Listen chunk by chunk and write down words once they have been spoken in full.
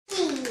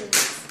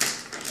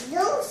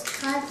those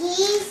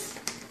cookies?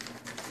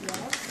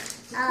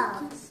 Yes.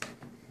 Oh.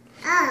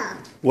 Oh.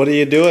 What are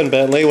you doing,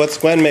 Bentley? What's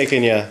Gwen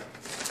making you?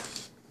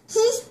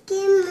 He's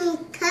giving me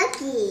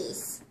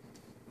cookies.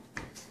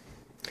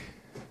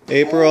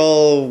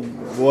 April,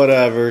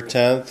 whatever,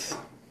 10th,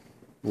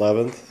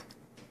 11th,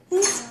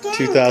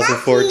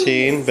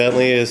 2014. Cookies.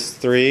 Bentley is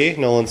 3,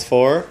 Nolan's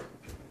 4.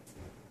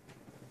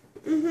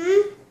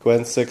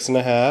 Gwen's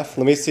 6.5.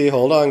 Let me see.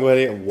 Hold on,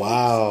 Gwenny.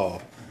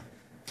 Wow.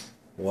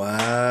 Wow.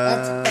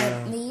 That's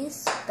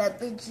Bentley's.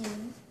 Bentley G.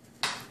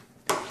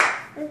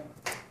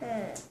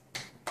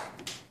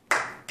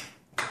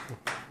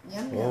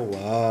 Yum, Oh, yum.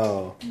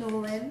 wow.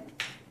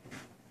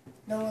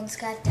 Nolan's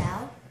got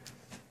down.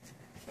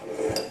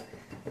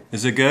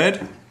 Is it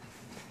good?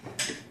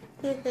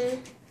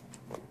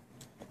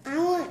 I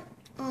want,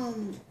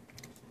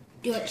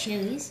 You want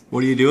cherries?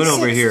 What are you doing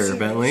over 6 here, cherries.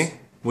 Bentley?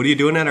 What are you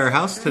doing at our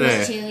house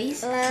today?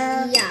 Cherries?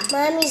 yeah.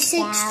 Mommy,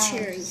 6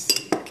 cherries.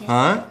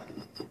 Huh?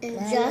 And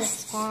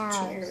just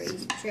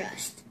cherries.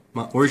 Just.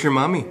 Where's your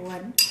mommy?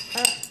 1,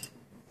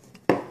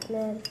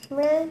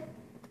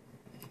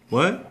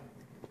 What?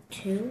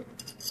 2.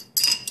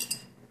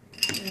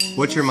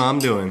 What's your mom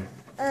doing?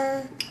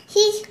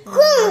 He's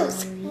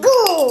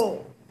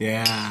go.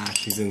 Yeah,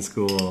 she's in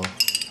school.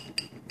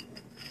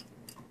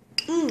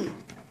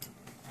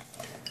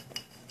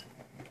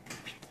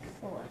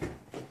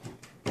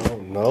 Oh,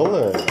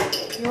 Nolan.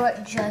 You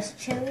want just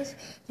cherries?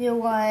 Do you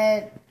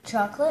want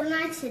chocolate? When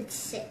I said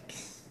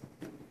 6.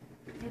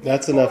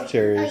 That's enough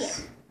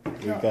cherries.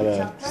 We gotta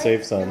Chocolate?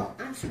 save some. No,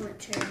 I just want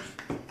cherries.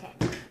 Okay.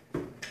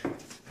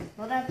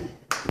 Hold on.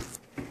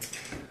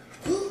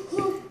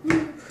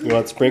 You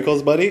want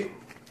sprinkles, buddy?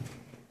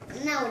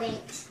 No,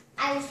 thanks.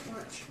 I just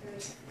want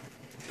cherries.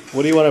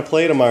 What do you want to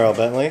play tomorrow,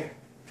 Bentley?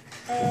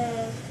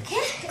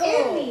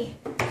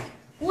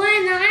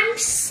 When I'm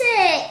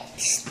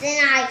 6,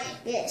 then I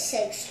get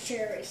 6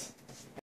 cherries.